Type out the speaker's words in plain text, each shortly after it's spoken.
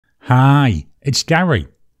Hi, it's Gary.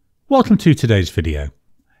 Welcome to today's video.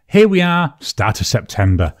 Here we are, start of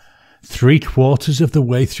September, 3/4 of the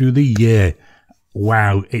way through the year.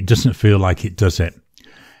 Wow, it doesn't feel like it, does it?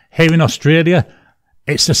 Here in Australia,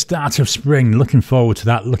 it's the start of spring. Looking forward to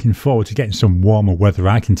that, looking forward to getting some warmer weather,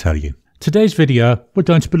 I can tell you. Today's video, we're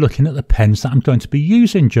going to be looking at the pens that I'm going to be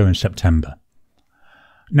using during September.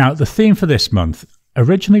 Now, the theme for this month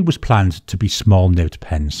originally was planned to be small nibbed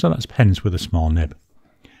pens, so that's pens with a small nib.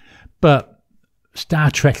 But Star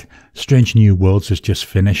Trek Strange New Worlds has just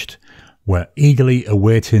finished. We're eagerly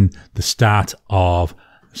awaiting the start of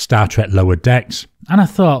Star Trek Lower Decks, and I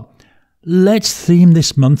thought, let's theme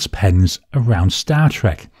this month's pens around Star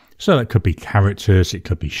Trek. So it could be characters, it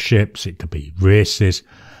could be ships, it could be races,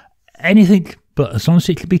 anything, but as long as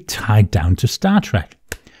it could be tied down to Star Trek.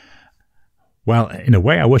 Well, in a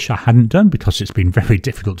way I wish I hadn't done, because it's been very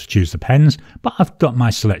difficult to choose the pens, but I've got my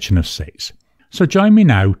selection of 6. So join me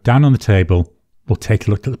now, down on the table, we'll take a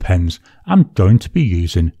look at the pens I'm going to be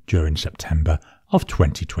using during September of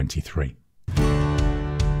 2023.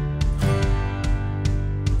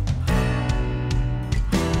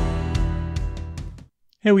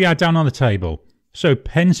 Here we are down on the table. So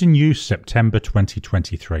pens in use September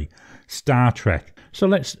 2023, Star Trek. So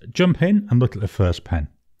let's jump in and look at the first pen.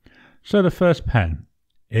 So the first pen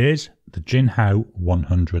is the Jinhao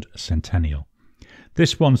 100 Centennial.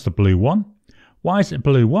 This one's the blue one. Why is it a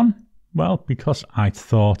blue one? Well, because I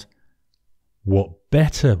thought, what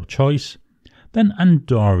better choice than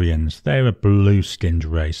Andorians? They're a blue-skinned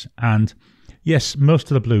race. And yes, most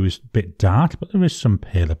of the blue is a bit dark, but there is some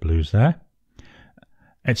paler blues there.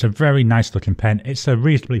 It's a very nice looking pen. It's a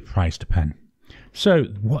reasonably priced pen. So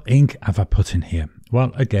what ink have I put in here?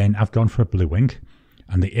 Well, again, I've gone for a blue ink.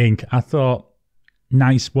 And the ink, I thought,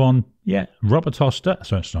 nice one. Yeah, Robert Oster.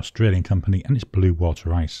 So it's an Australian company, and it's Blue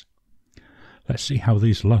Water Ice. Let's see how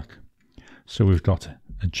these look. So we've got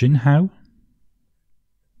a Jinhao,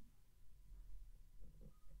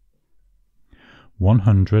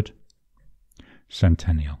 100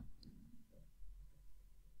 Centennial.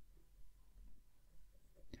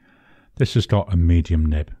 This has got a medium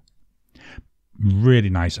nib.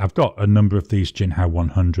 Really nice. I've got a number of these Jinhao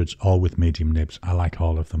 100s, all with medium nibs. I like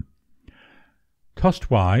all of them.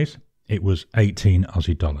 Cost-wise, it was 18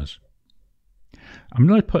 Aussie dollars. I'm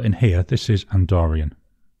going to put in here, this is Andorian.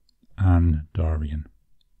 Andorian.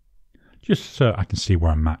 Just so I can see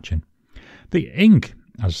where I'm matching. The ink,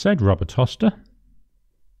 as I said, Robert Oster.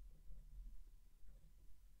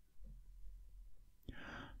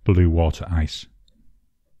 Blue Water Ice.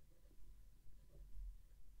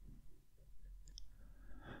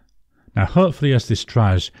 Now, hopefully as this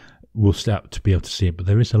dries, we'll start to be able to see it, but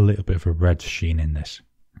there is a little bit of a red sheen in this.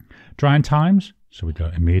 Drying times, so we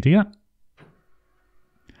go immediate.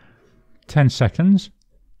 10 seconds.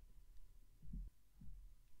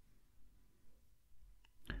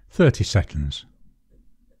 30 seconds.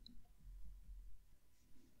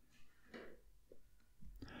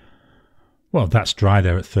 Well, that's dry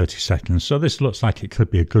there at 30 seconds, so this looks like it could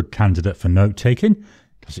be a good candidate for note-taking,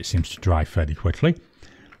 because it seems to dry fairly quickly.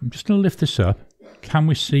 I'm just going to lift this up. Can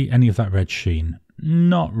we see any of that red sheen?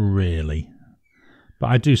 Not really, but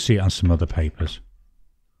I do see it on some other papers.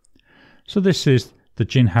 So this is the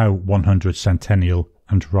Jinhao 100 Centennial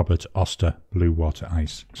and Robert Oster Blue Water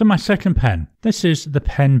Ice. So my second pen, this is the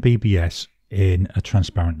PensBBS in a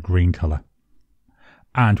transparent green colour.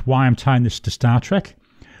 And why I'm tying this to Star Trek?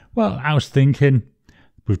 Well, I was thinking,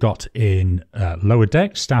 we've got in Lower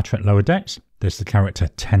Decks, Star Trek Lower Decks, there's the character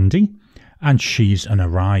Tendi, and she's an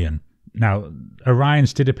Orion. Now,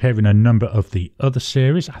 Orions did appear in a number of the other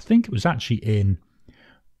series. I think it was actually in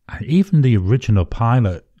even the original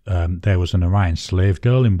pilot. There was an Orion slave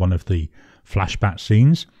girl in one of the flashback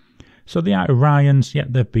scenes. So the Orions, yeah,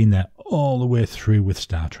 they've been there all the way through with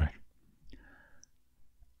Star Trek.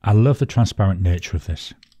 I love the transparent nature of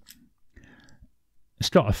this. It's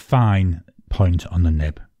got a fine point on the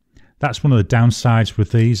nib. That's one of the downsides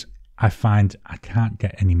with these. I find I can't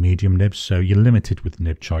get any medium nibs, so you're limited with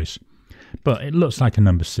nib choice. But it looks like a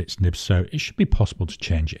number 6 nib, so it should be possible to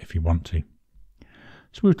change it if you want to.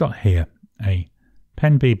 So we've got here a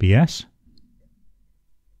PensBBS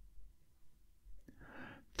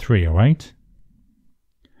 308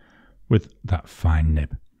 with that fine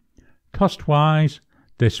nib. Cost-wise,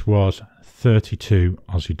 this was 32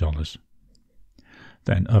 Aussie dollars.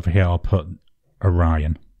 Then over here I'll put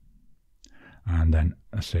Orion. And then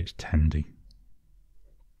a 6 Tendi.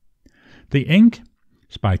 The ink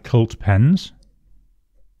is by Cult Pens.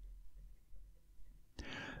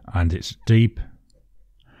 And it's deep,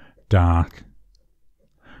 dark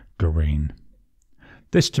green.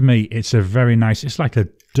 This to me, it's a very nice, it's like a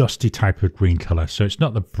dusty type of green colour. So it's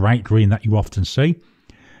not the bright green that you often see.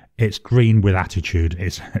 It's green with attitude.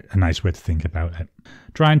 It's a nice way to think about it.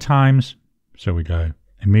 Drying times. So we go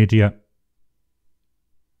immediate.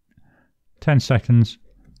 10 seconds.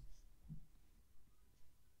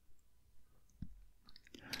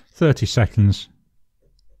 30 seconds.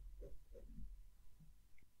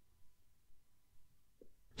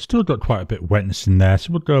 Still got quite a bit of wetness in there,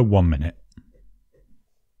 so we'll go 1 minute.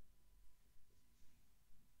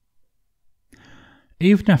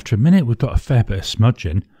 Even after a minute, we've got a fair bit of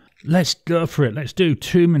smudging. Let's go for it. Let's do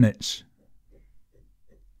 2 minutes.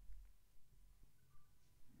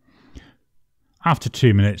 After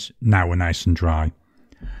 2 minutes, now we're nice and dry.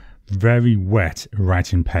 Very wet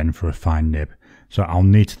writing pen for a fine nib. So I'll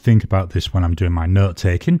need to think about this when I'm doing my note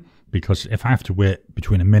taking, because if I have to wait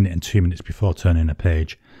between 1 minute and 2 minutes before turning a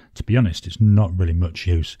page, to be honest, it's not really much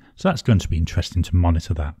use. So that's going to be interesting to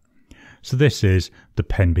monitor that. So this is the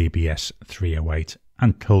PensBBS 308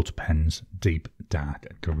 and Cult Pen's Deep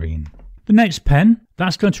Dark Green. The next pen,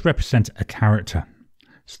 that's going to represent a character.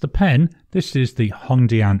 So the pen, this is the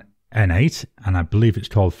Hongdian N8, and I believe it's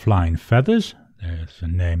called Flying Feathers. There's a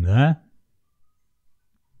name there.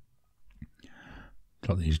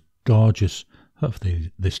 Got these gorgeous,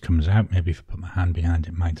 hopefully this comes out, maybe if I put my hand behind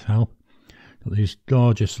it might help. Got these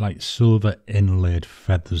gorgeous like silver inlaid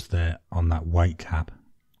feathers there on that white cap.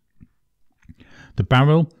 The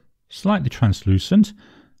barrel, slightly translucent,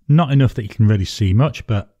 not enough that you can really see much,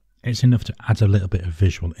 but it's enough to add a little bit of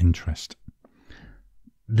visual interest.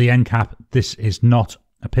 The end cap, this is not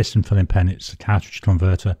a piston filling pen, it's a cartridge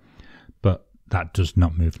converter, but that does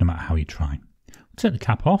not move no matter how you try. Take the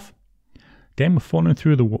cap off. Again, we're following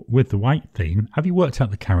through with the white theme. Have you worked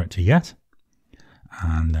out the character yet?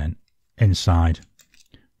 And then inside,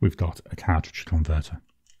 we've got a cartridge converter.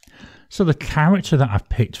 So the character that I've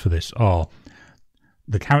picked for this, or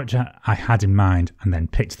the character I had in mind and then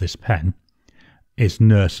picked this pen, is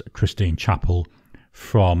Nurse Christine Chapel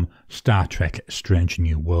from Star Trek Strange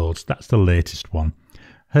New Worlds. That's the latest one.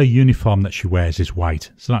 Her uniform that she wears is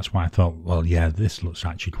white, so that's why I thought, well, yeah, this looks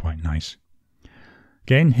actually quite nice.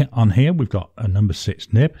 Again, on here, we've got a number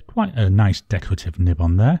 6 nib, quite a nice decorative nib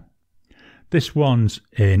on there. This one's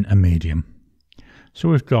in a medium. So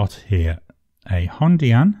we've got here a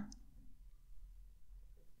Hongdian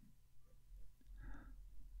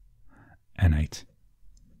N8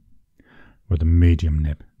 with a medium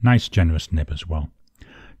nib. Nice generous nib as well.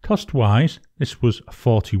 Cost-wise, this was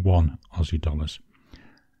 41 Aussie dollars.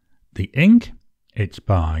 The ink, it's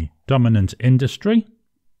by Dominant Industry.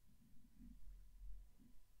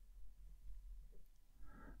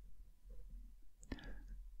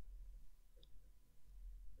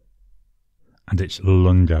 And it's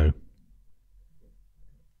Lungo.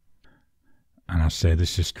 And I say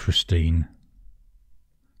this is Christine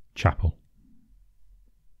Chapel.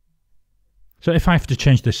 So if I have to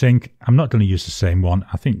change this ink, I'm not going to use the same one.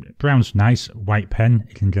 I think brown's nice, white pen,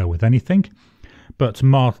 it can go with anything. But to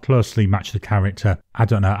more closely match the character, I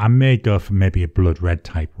don't know, I may go for maybe a blood red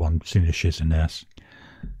type one, seeing as she's a nurse.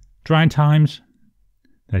 Drying times,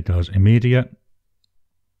 there goes immediate.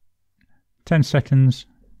 10 seconds.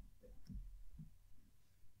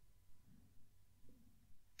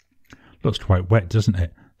 Looks quite wet, doesn't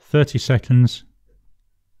it? 30 seconds.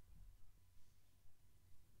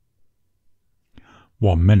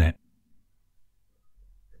 1 minute.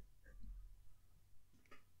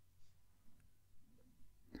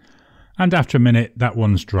 And after a minute, that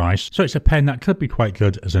one's dry. So it's a pen that could be quite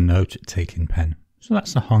good as a note-taking pen. So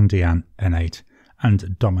that's the Hongdian N8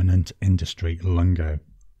 and Dominant Industry Lungo.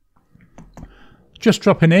 Just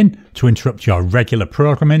dropping in to interrupt your regular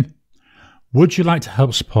programming. Would you like to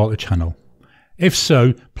help support the channel? If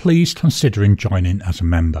so, please consider joining as a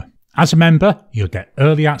member. As a member, you'll get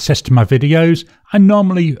early access to my videos. I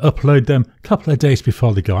normally upload them a couple of days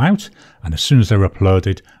before they go out, and as soon as they're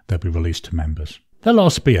uploaded, they'll be released to members. There'll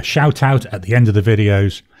also be a shout out at the end of the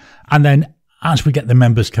videos, and then as we get the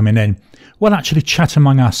members coming in, we'll actually chat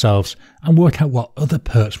among ourselves and work out what other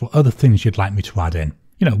perks, what other things you'd like me to add in.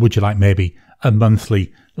 You know, would you like maybe a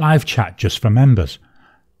monthly live chat just for members?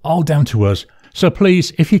 All down to us. So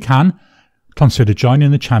please, if you can, consider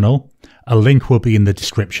joining the channel. A link will be in the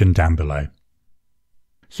description down below.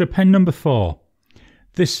 So pen number 4.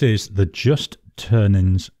 This is the Just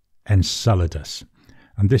Turnings Enceladus.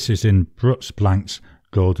 And this is in Brooks Blank's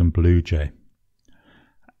Golden Blue Jay.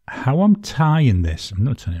 How I'm tying this, I'm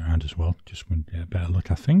going to turn it around as well, just want to get a better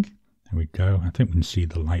look, I think. There we go. I think we can see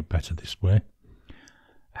the light better this way.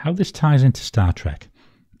 How this ties into Star Trek.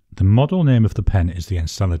 The model name of the pen is the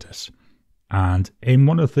Enceladus. And in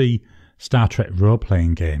one of the Star Trek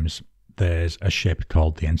role-playing games, there's a ship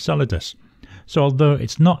called the Enceladus. So although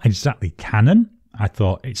it's not exactly canon, I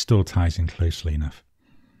thought it still ties in closely enough.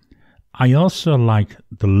 I also like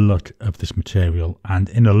the look of this material, and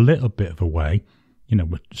in a little bit of a way, you know,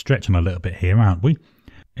 we're stretching a little bit here, aren't we?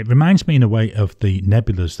 It reminds me in a way of the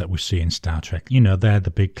nebulas that we see in Star Trek. You know, they're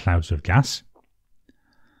the big clouds of gas.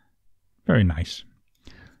 Very nice.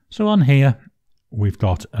 So on here, we've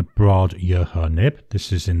got a broad Yoho nib.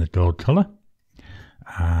 This is in the gold colour.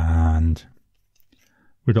 And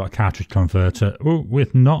we've got a cartridge converter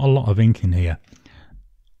with not a lot of ink in here.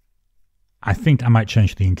 I think I might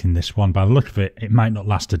change the ink in this one. By the look of it, it might not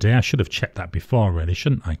last a day. I should have checked that before, really,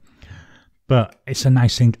 shouldn't I? But it's a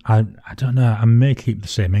nice ink. I don't know. I may keep the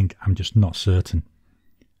same ink. I'm just not certain.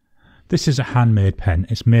 This is a handmade pen.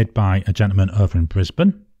 It's made by a gentleman over in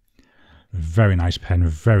Brisbane. Very nice pen.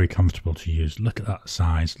 Very comfortable to use. Look at that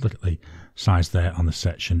size. Look at the size there on the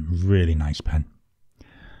section. Really nice pen.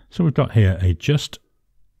 So we've got here a just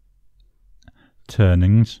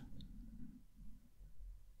turnings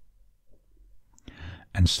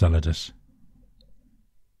Enceladus.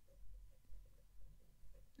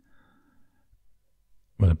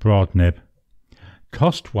 With a broad nib.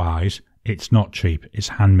 Cost-wise, it's not cheap. It's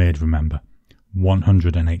handmade, remember.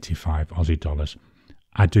 185 Aussie dollars.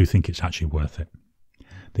 I do think it's actually worth it.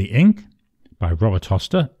 The ink by Robert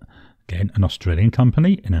Oster. Again, an Australian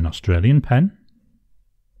company in an Australian pen.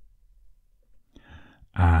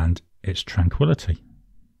 And it's Tranquility.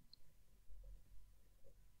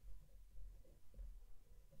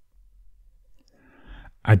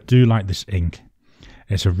 I do like this ink.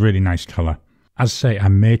 It's a really nice colour. As I say, I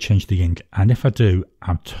may change the ink, and if I do,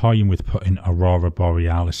 I'm toying with putting Aurora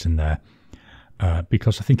Borealis in there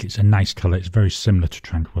because I think it's a nice colour. It's very similar to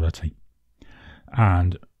Tranquility.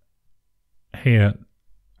 And here,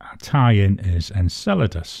 our tie-in is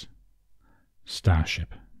Enceladus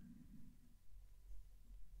Starship.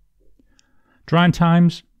 Drying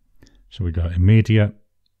times, so we go immediate.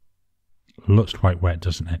 Looks quite wet,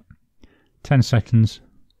 doesn't it? 10 seconds.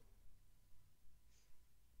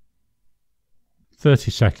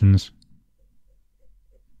 30 seconds.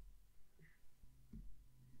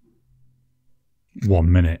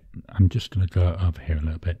 1 minute. I'm just going to go over here a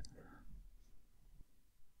little bit.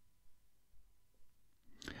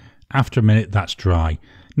 After a minute, that's dry.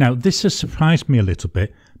 Now, this has surprised me a little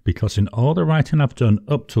bit because in all the writing I've done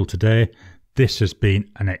up till today, this has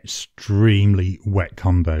been an extremely wet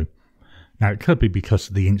combo. Now, it could be because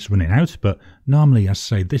the ink's running out, but normally, as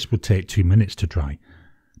I say, this would take 2 minutes to dry.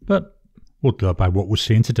 But we'll go by what we're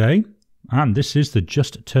seeing today, and this is the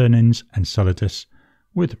Just Turn-Ins Enceladus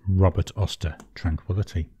with Robert Oster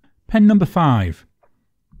Tranquility. Pen number 5,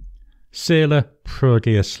 Sailor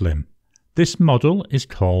ProGear Slim. This model is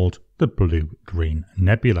called the Blue-Green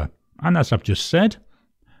Nebula, and as I've just said,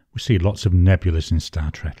 we see lots of nebulas in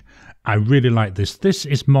Star Trek. I really like this. This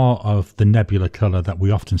is more of the nebula colour that we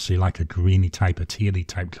often see, like a greeny type, a tealy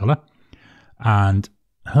type colour, and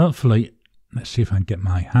hopefully, let's see if I can get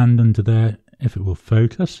my hand under there, if it will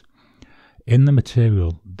focus. In the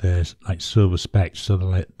material, there's like silver specks, so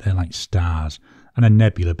they're like stars, and a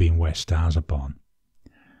nebula being where stars are born.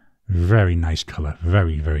 Very nice colour,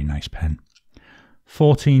 very, very nice pen.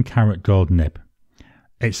 14 karat gold nib.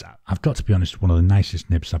 It's, I've got to be honest, one of the nicest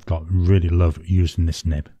nibs I've got. Really love using this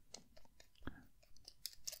nib.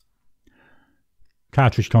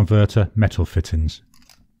 Cartridge converter, metal fittings.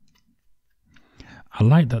 I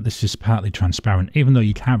like that this is partly transparent, even though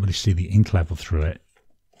you can't really see the ink level through it.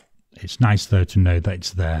 It's nice though to know that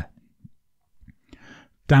it's there.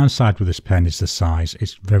 Downside with this pen is the size.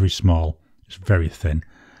 It's very small. It's very thin.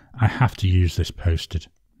 I have to use this posted.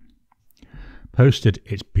 Posted,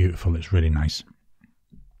 it's beautiful. It's really nice.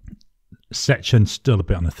 Section still a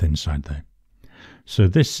bit on the thin side though. So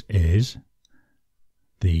this is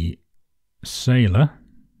the Sailor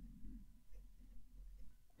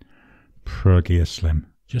ProGear Slim.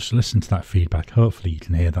 Just listen to that feedback. Hopefully you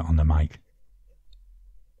can hear that on the mic.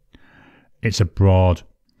 It's a broad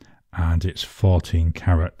and it's 14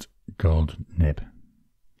 karat gold nib.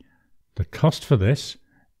 The cost for this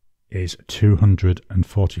is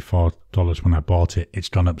 $244 when I bought it. It's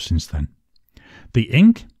gone up since then. The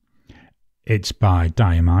ink, it's by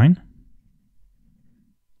Diamine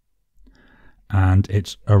and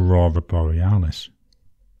it's Aurora Borealis.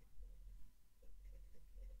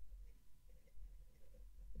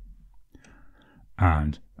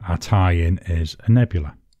 And our tie-in is a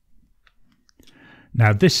nebula.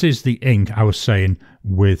 Now this is the ink I was saying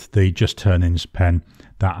with the Just Turn-Ins pen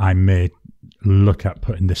that I may look at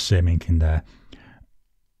putting the same ink in there.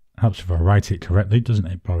 Helps if I write it correctly, doesn't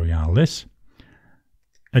it? Borealis.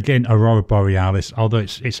 Again, Aurora Borealis, although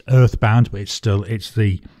it's earthbound, but it's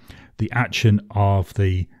the action of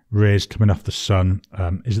the rays coming off the sun.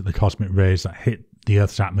 Is it the cosmic rays that hit the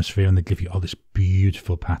Earth's atmosphere and they give you all these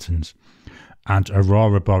beautiful patterns? And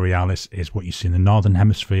Aurora Borealis is what you see in the northern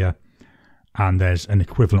hemisphere, and there's an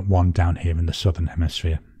equivalent one down here in the southern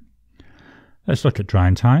hemisphere. Let's look at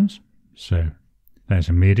drying times. So there's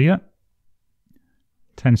immediate,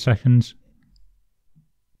 10 seconds,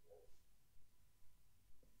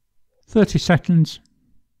 30 seconds,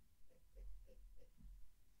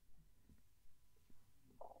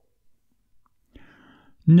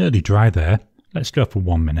 nearly dry there. Let's go for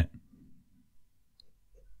 1 minute.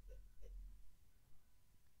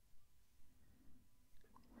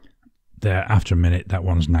 There, after a minute, that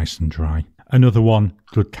one's nice and dry. Another one,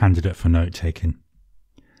 good candidate for note taking.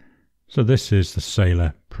 So this is the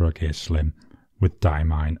Sailor ProGear Slim with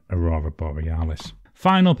Diamine Aurora Borealis.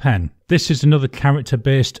 Final pen. This is another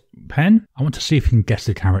character-based pen. I want to see if you can guess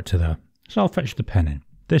the character though. So I'll fetch the pen in.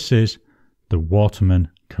 This is the Waterman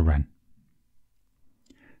Carene.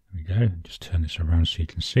 There we go. Just turn this around so you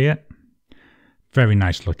can see it. Very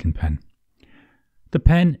nice looking pen. The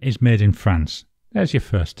pen is made in France. There's your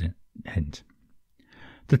first hint.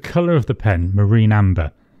 The colour of the pen, marine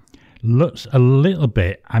amber, looks a little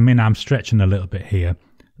bit, I mean I'm stretching a little bit here,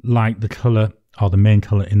 like the colour or the main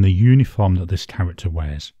colour in the uniform that this character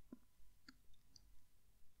wears.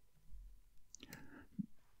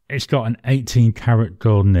 It's got an 18 karat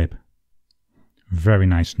gold nib. Very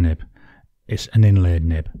nice nib. It's an inlaid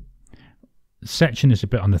nib. The section is a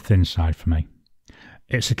bit on the thin side for me.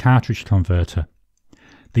 It's a cartridge converter.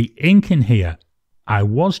 The ink in here, I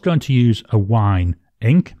was going to use a wine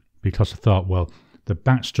ink because I thought, well, the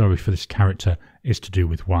backstory for this character is to do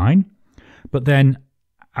with wine. But then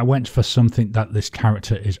I went for something that this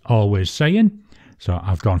character is always saying. So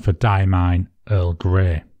I've gone for Diamine Earl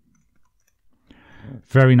Grey.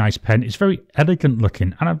 Very nice pen. It's very elegant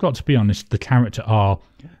looking. And I've got to be honest, the character or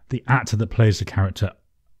the actor that plays the character,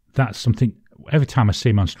 that's something, every time I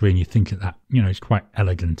see him on screen, you think of that, you know, he's quite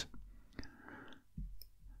elegant.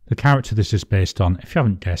 The character this is based on, if you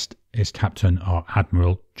haven't guessed, is Captain or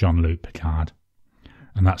Admiral Jean-Luc Picard.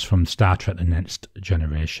 And that's from Star Trek The Next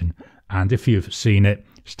Generation. And if you've seen it,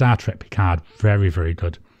 Star Trek Picard, very, very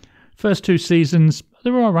good. First 2 seasons,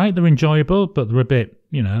 they were all right, they're enjoyable, but they're a bit,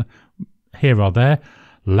 you know, here or there.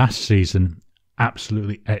 Last season,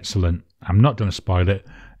 absolutely excellent. I'm not going to spoil it.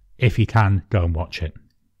 If you can, go and watch it.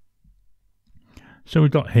 So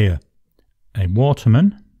we've got here a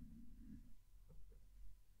Waterman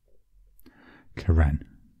Carene.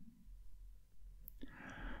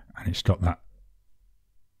 And it's got that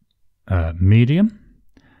medium,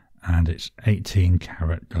 and it's 18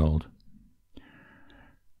 karat gold.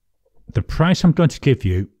 The price I'm going to give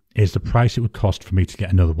you is the price it would cost for me to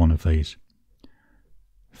get another one of these.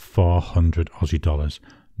 400 Aussie dollars.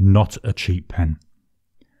 Not a cheap pen.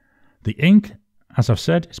 The ink, as I've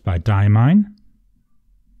said, is by Diamine,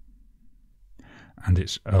 and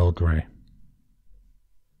it's Earl Grey.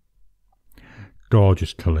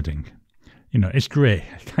 Gorgeous coloured ink. You know, it's grey.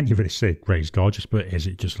 Can't you really say grey is gorgeous, but it is.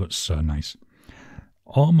 It just looks so nice.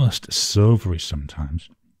 Almost silvery sometimes.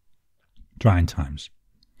 Drying times.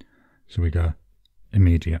 So we go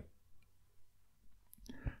immediate.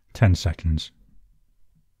 10 seconds.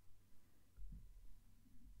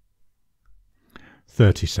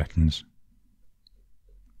 30 seconds.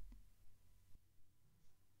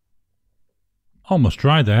 Almost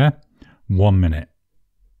dry there. 1 minute.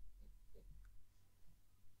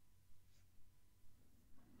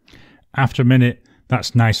 After a minute,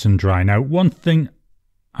 that's nice and dry. Now, one thing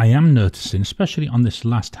I am noticing, especially on this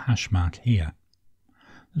last hash mark here,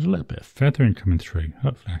 there's a little bit of feathering coming through.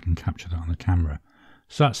 Hopefully I can capture that on the camera.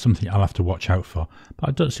 So that's something I'll have to watch out for. But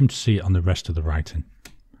I don't seem to see it on the rest of the writing.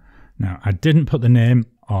 Now, I didn't put the name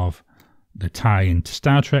of the tie into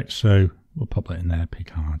Star Trek, so we'll pop that in there,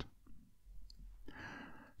 Picard.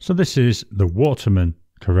 So this is the Waterman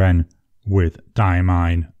Carene with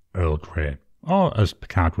Diamine Earl Grey. Or, as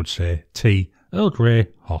Picard would say, tea, Earl Grey,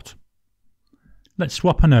 hot. Let's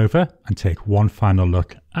swap on over and take one final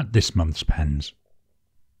look at this month's pens.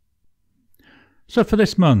 So for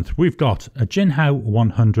this month, we've got a Jinhao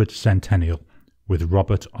 100 Centennial with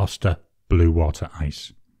Robert Oster Blue Water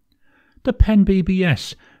Ice. The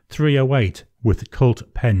PensBBS 308 with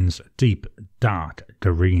Cult Pens Deep Dark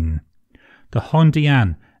Carene. The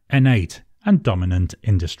Hongdian N8 and Dominant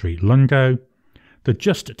Industry Lungo. The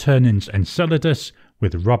Just Turnings Enceladus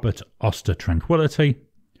with Robert Oster Tranquility.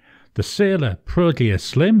 The Sailor ProGear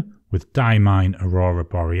Slim with Diamine Aurora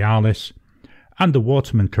Borealis. And the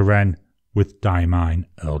Waterman Carene with Diamine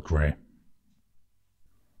Earl Grey.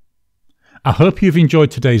 I hope you've enjoyed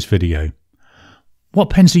today's video. What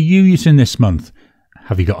pens are you using this month?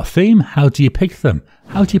 Have you got a theme? How do you pick them?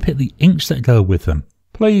 How do you pick the inks that go with them?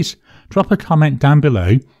 Please drop a comment down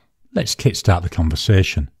below. Let's kickstart the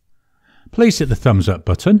conversation. Please hit the thumbs up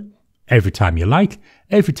button. Every time you like,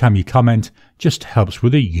 every time you comment, just helps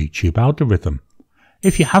with the YouTube algorithm.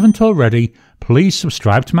 If you haven't already, please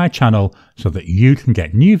subscribe to my channel so that you can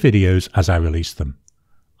get new videos as I release them.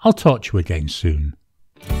 I'll talk to you again soon.